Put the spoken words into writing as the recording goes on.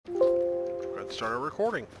start a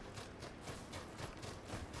recording.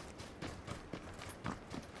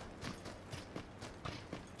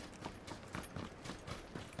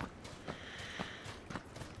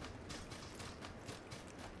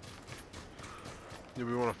 Do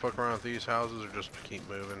we want to fuck around with these houses or just keep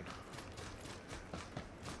moving?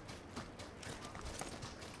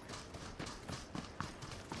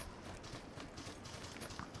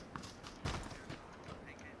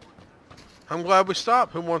 I'm glad we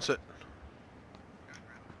stopped. Who wants it?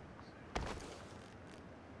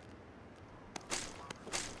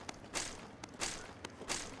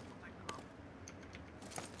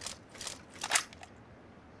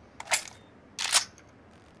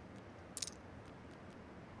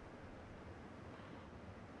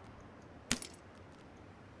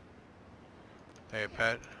 Hey,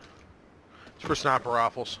 Pat. It's for sniper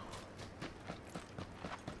rifles.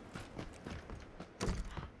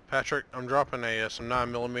 Patrick, I'm dropping a some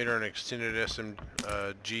 9mm and extended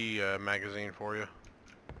SMG magazine for you.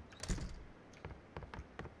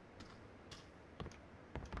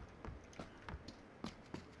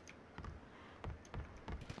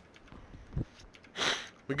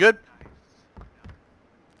 We good?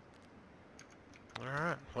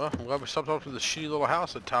 Alright, well, I'm glad we stopped off to the shitty little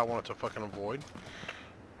house that Ty wanted to fucking avoid.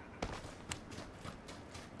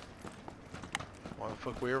 Why the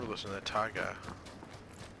fuck we ever listen to that Ty guy?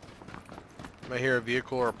 May hear a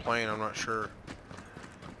vehicle or a plane, I'm not sure.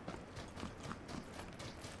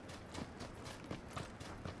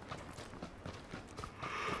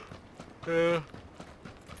 Yeah.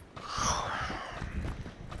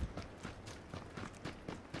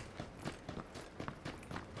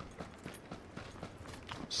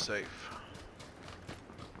 Safe.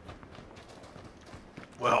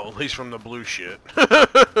 Well, at least from the blue shit.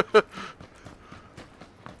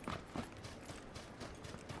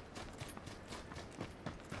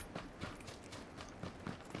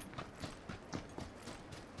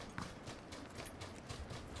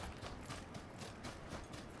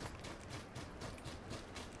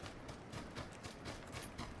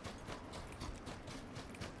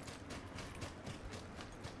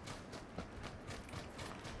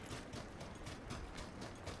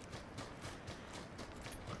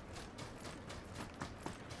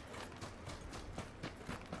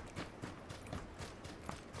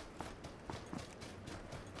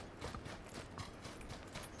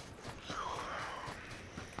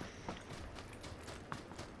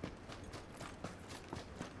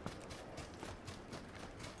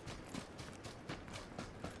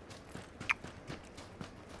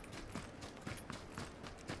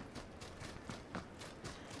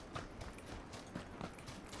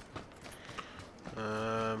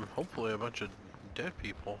 Hopefully a bunch of dead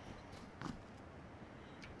people.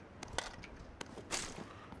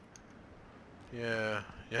 Yeah.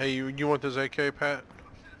 Yeah, you want this AK, Pat?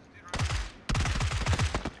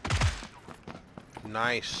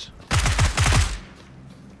 Nice.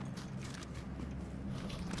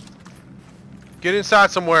 Get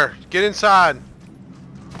inside somewhere. Get inside.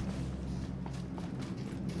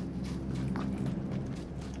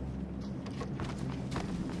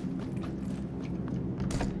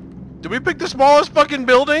 Did we pick the smallest fucking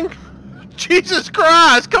building? Jesus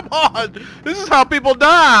Christ, come on! This is how people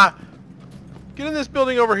die! Get in this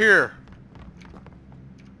building over here.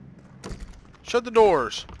 Shut the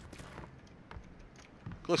doors.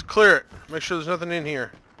 Let's clear it. Make sure there's nothing in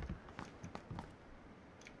here.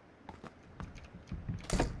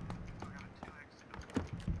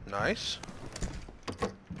 Nice.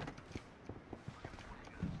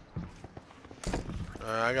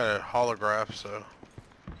 I got a holograph, so...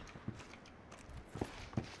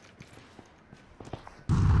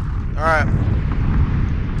 Alright.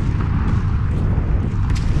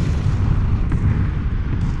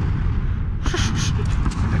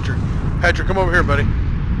 Patrick, come over here, buddy.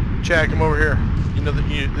 Chad, come over here. You know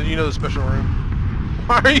the special room.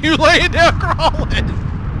 Why are you laying down crawling?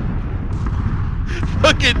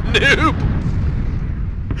 Fucking noob.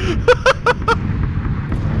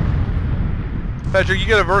 Patrick, you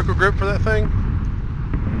got a vertical grip for that thing?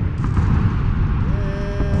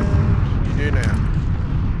 And you do now.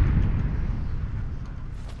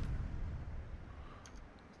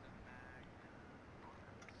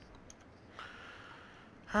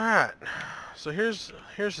 Alright, so here's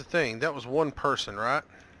the thing. That was one person, right?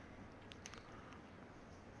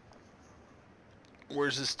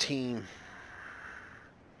 Where's his team?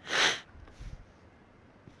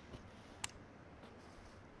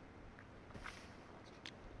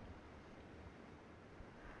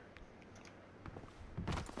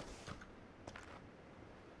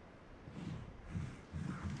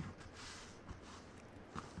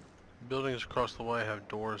 Buildings across the way have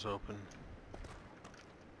doors open.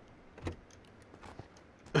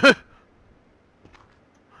 I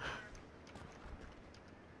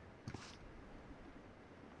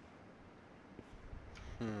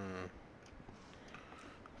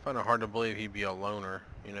find it hard to believe he'd be a loner,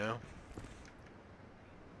 you know?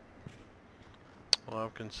 Well,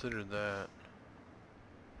 I've considered that.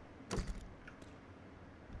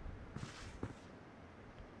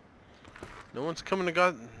 No one's coming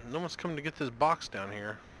to get this box down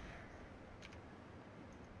here.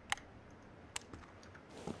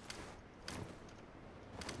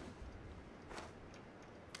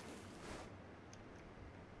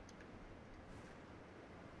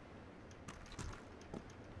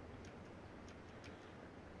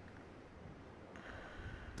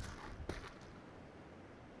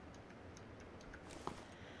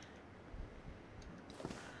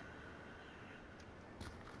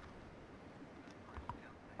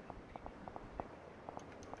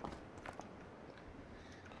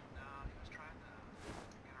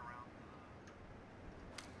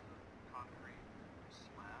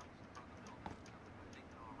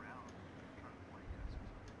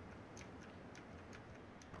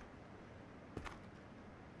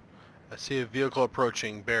 I see a vehicle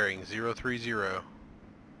approaching, bearing 030.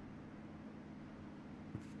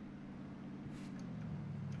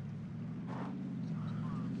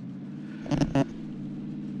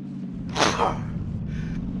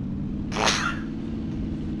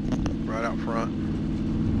 Right out front.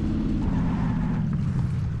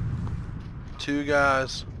 2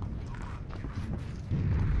 guys.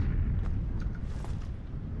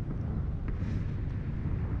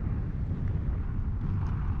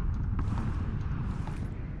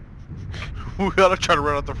 We gotta try to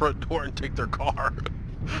run out the front door and take their car.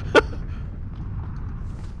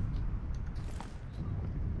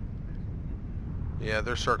 Yeah,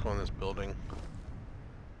 they're circling this building.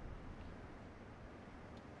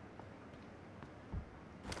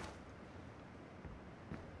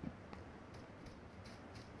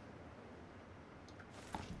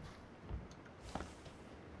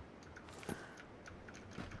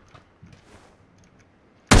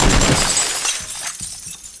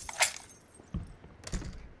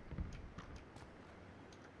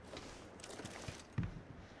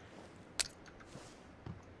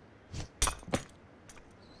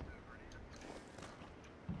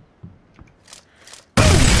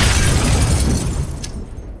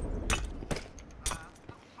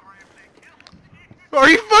 Are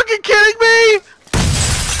you fucking kidding me?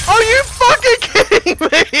 Are you fucking kidding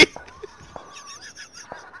me?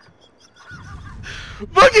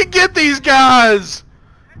 Fucking get these guys!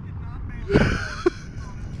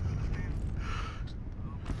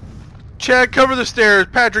 Chad, cover the stairs.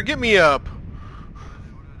 Patrick, get me up.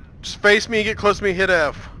 Just face me, get close to me, hit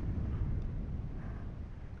F.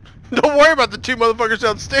 Don't worry about the 2 motherfuckers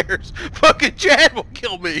downstairs. Fucking Chad will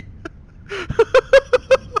kill me.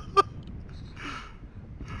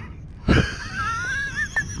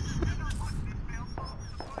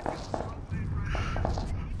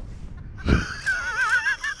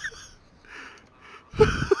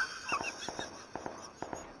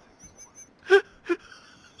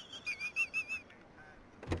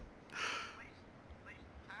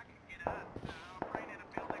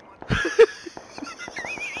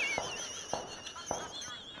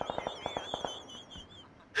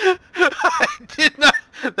 I did not.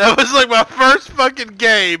 That was like my first fucking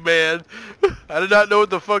game, man. I did not know what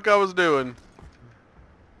the fuck I was doing.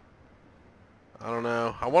 I don't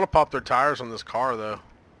know. I want to pop their tires on this car, though.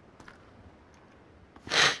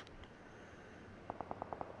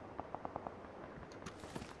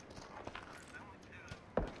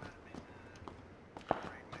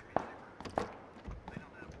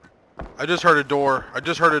 I just heard a door. I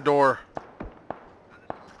just heard a door.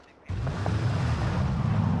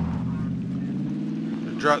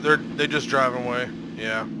 They just driving away.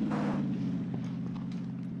 Yeah.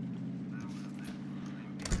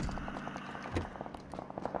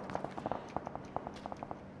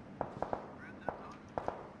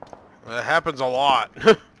 That happens a lot.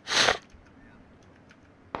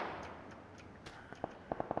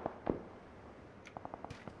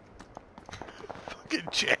 Fucking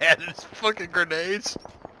Chad and his fucking grenades.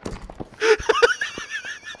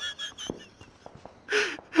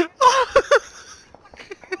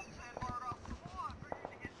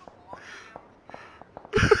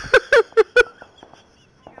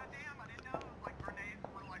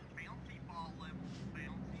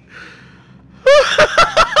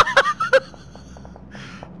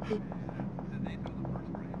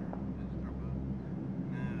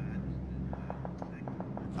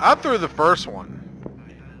 I threw the first one.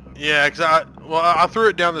 Yeah, I threw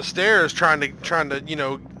it down the stairs trying to you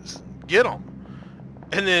know get them,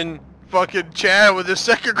 and then fucking Chad with his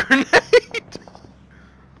second grenade.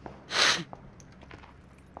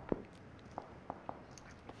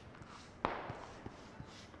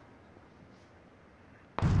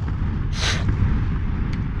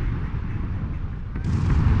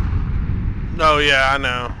 Oh yeah, I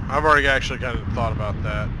know. I've already actually kind of thought about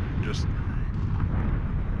that. Just.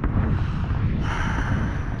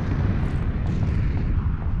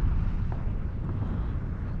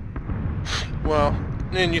 Well,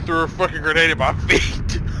 then you threw a fucking grenade at my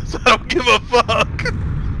feet, so I don't give a fuck.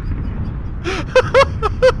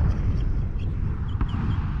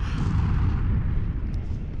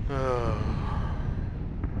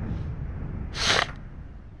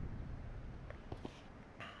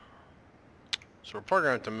 So we're probably going to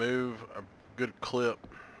have to move a good clip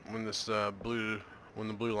when this when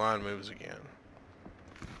the blue line moves again.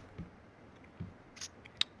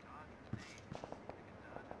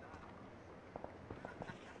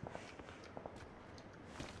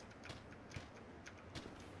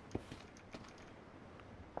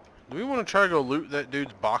 Do we want to try to go loot that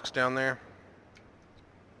dude's box down there?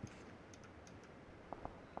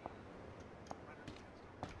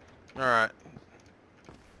 Alright.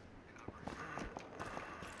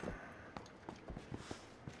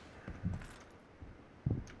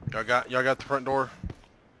 Y'all got the front door?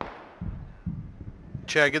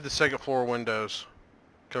 Chad, get the second floor windows.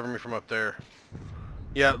 Cover me from up there.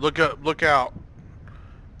 Yeah, look out.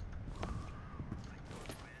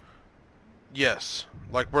 Yes.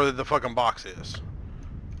 Like where the fucking box is.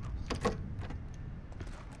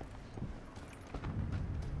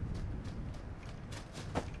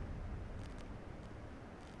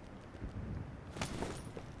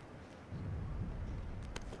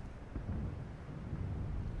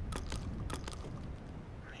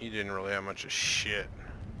 He didn't really have much of shit.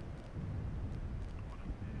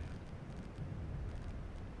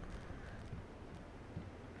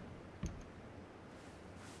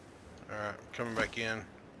 Alright, coming back in.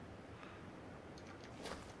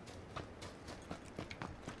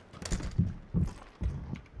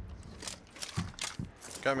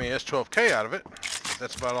 Got me an S12K out of it. But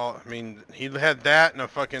that's about all. I mean, he had that and a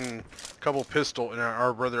fucking couple pistol, and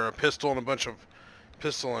or rather a pistol and a bunch of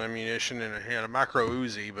pistol and ammunition, and he had a micro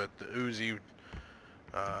Uzi, but the Uzi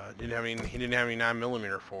didn't have any. He didn't have any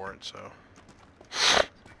 9mm for it, so.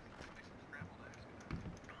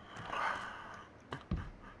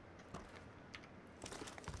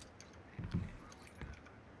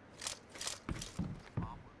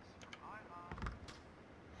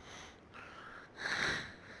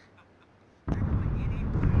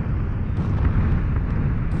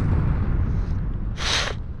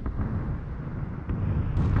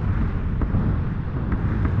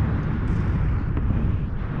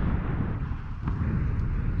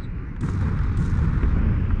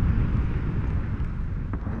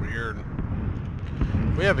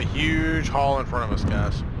 We have a huge hall in front of us,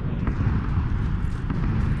 guys.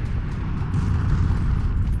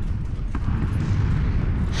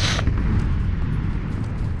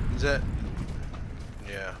 Is that...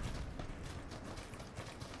 Yeah.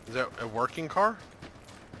 Is that a working car?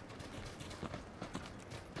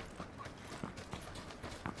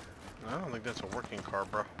 I don't think that's a working car,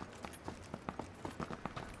 bro.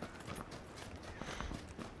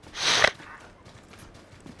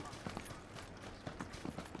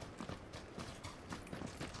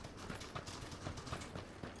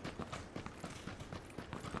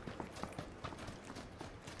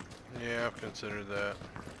 Yeah, I've considered that.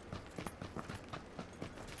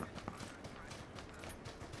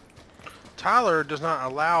 Tyler does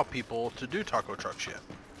not allow people to do taco trucks yet.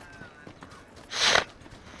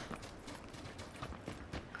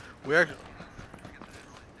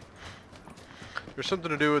 There's something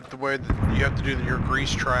to do with the way that you have to do your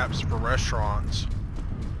grease traps for restaurants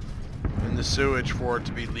and the sewage for it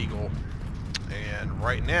to be legal. And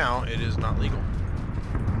right now, it is not legal.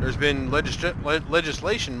 There's been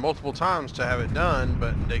legislation multiple times to have it done,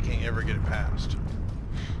 but they can't ever get it passed.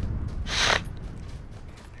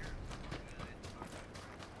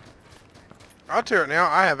 I'll tell you right now,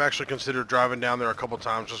 I have actually considered driving down there a couple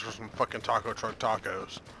times just for some fucking taco truck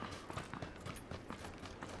tacos.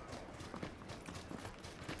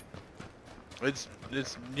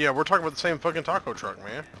 Yeah, we're talking about the same fucking taco truck,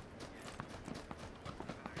 man.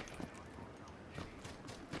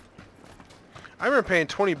 I remember paying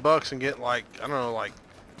 20 bucks and get like, I don't know, like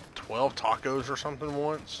 12 tacos or something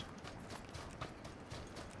once.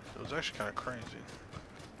 It was actually kind of crazy.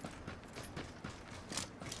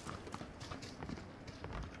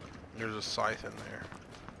 There's a scythe in there.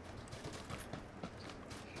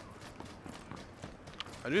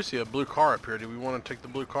 I do see a blue car up here. Do we want to take the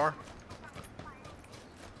blue car?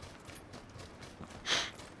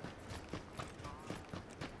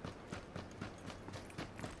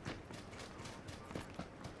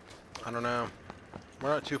 I don't know. We're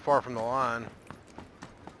not too far from the line.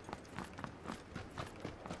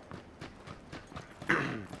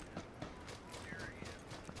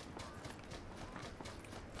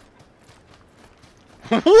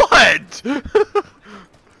 What?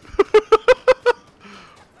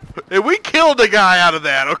 And we killed a guy out of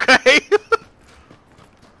that, okay?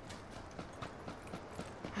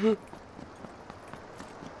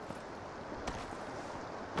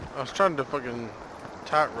 I was trying to fucking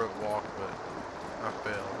tightrope walk, but I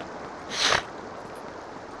failed.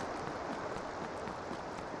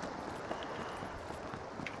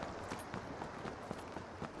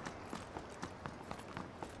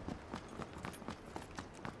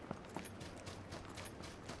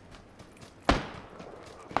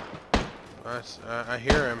 I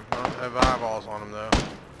hear him. I don't have eyeballs on him though.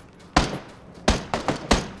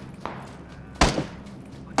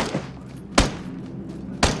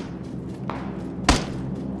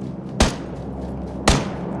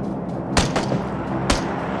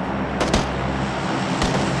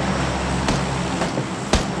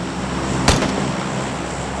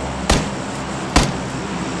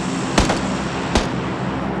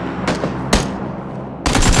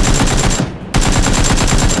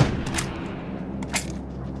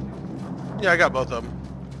 Yeah, I got both of them.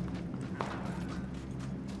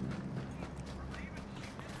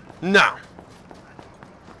 No.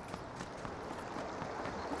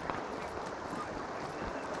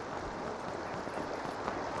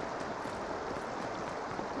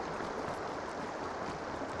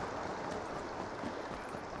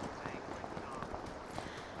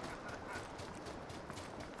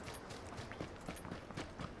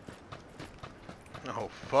 Oh,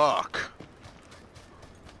 fuck.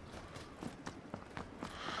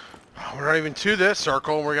 We're not even to that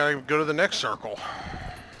circle, and we're gonna go to the next circle.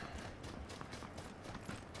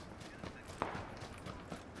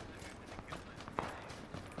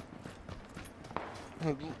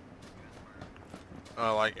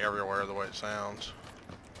 I like everywhere the way it sounds.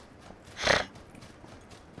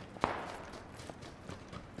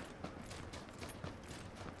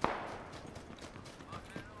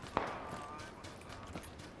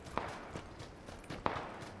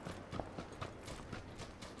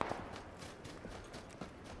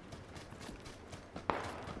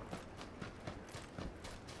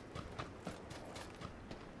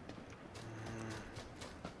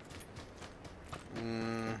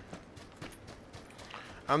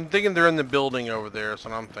 I'm thinking they're in the building over there, that's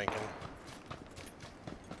what I'm thinking.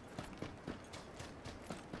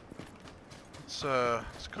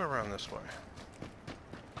 Let's go around this way.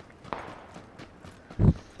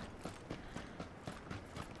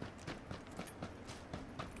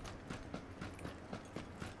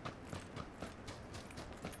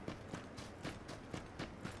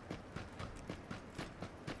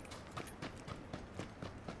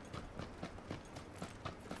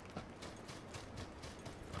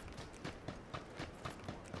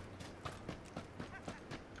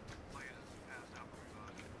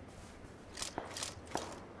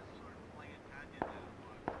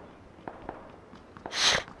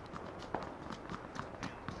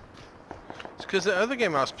 Because the other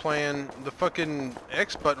game I was playing, the fucking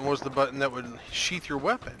X button was the button that would sheath your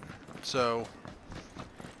weapon. So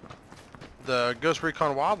the Ghost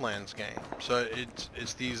Recon Wildlands game. So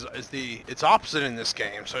it's opposite in this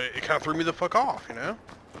game. So it kind of threw me the fuck off, you know.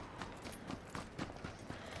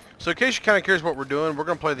 So in case you're kind of curious what we're doing, we're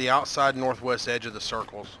gonna play the outside northwest edge of the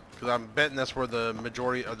circles, because I'm betting that's where the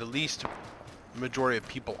majority or the least majority of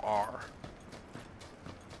people are.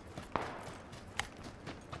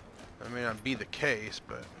 That may not be the case,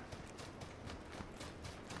 but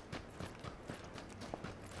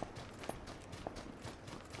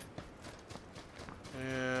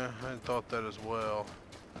yeah, I thought that as well.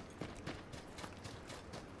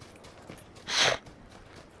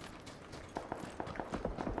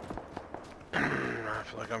 I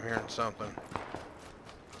feel like I'm hearing something.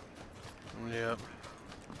 Yep.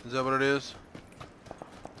 Is that what it is?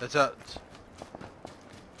 That's out.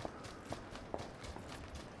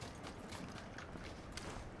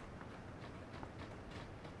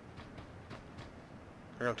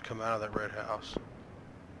 They're gonna have to come out of that red house.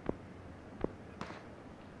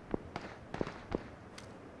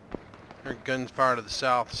 There are guns fired to the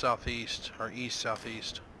south, southeast, or east,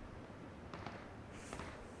 southeast.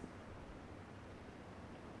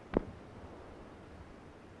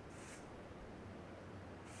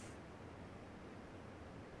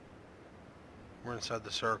 We're inside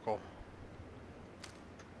the circle.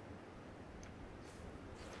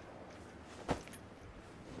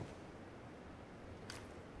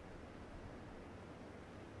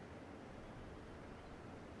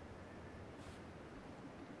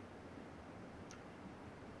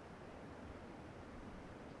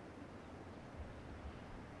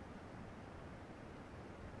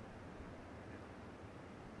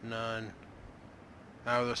 None.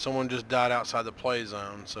 Now, someone just died outside the play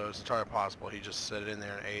zone, so it's entirely possible he just set it in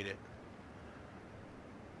there and ate it.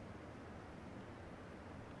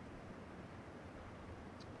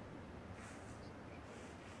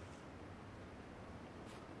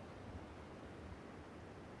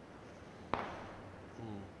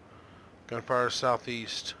 Gunfire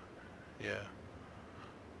southeast. Yeah.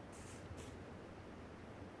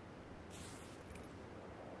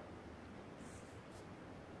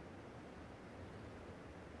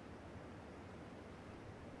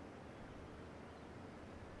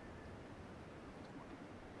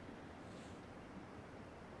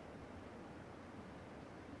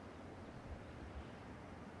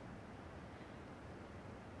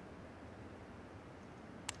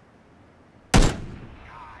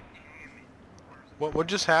 What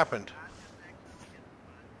just happened?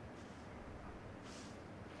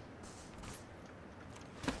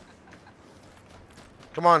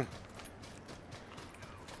 Come on.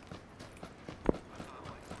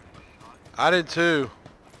 I did too.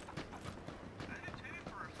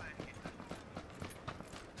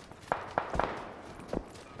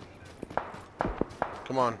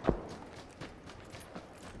 Come on.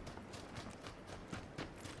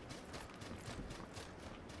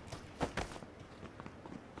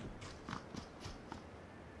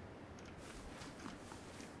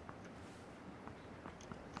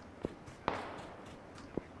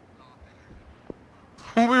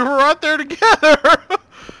 We were right there together.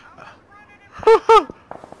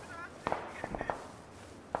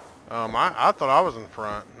 I thought I was in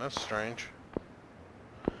front. That's strange.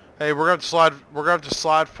 Hey, we're gonna have to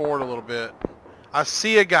slide forward a little bit. I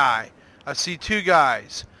see a guy. I see two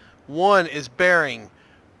guys. One is bearing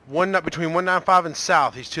between 195 and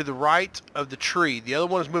south. He's to the right of the tree. The other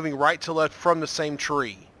one is moving right to left from the same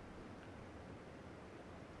tree.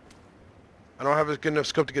 I don't have a good enough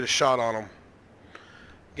scope to get a shot on him.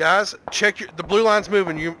 Guys, check the blue line's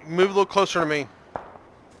moving. You move a little closer to me.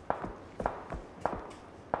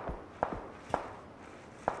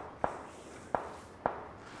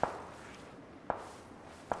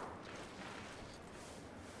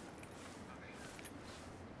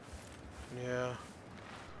 Yeah.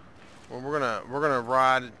 Well, we're gonna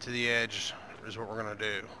ride to the edge is what we're gonna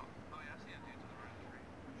do.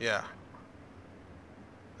 Yeah.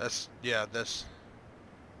 That's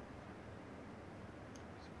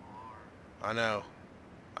I know.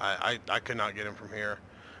 I could not get him from here.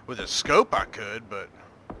 With a scope I could, but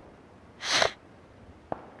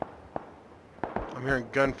I'm hearing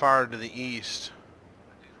gunfire to the east.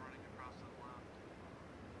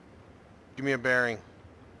 Give me a bearing.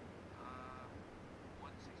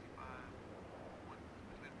 165,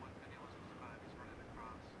 between 150 and 165, he's running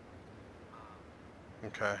across.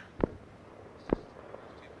 Okay.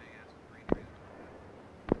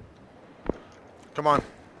 Come on.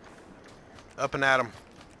 Up and at him.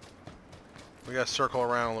 We gotta circle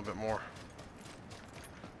around a little bit more.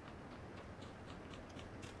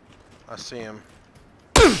 I see him.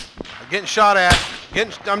 I'm getting shot at.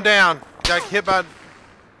 I'm down. Got hit by.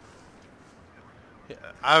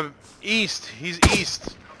 I'm east. He's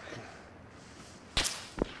east.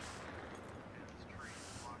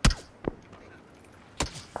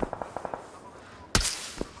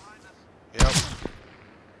 Yep.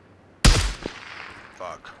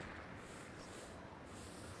 Fuck.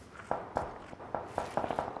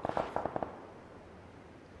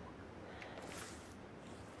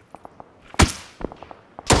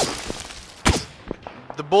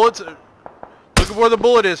 The bullets. Look at where the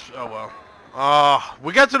bullet is. Oh well.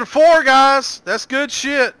 We got to the 4, guys. That's good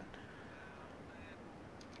shit.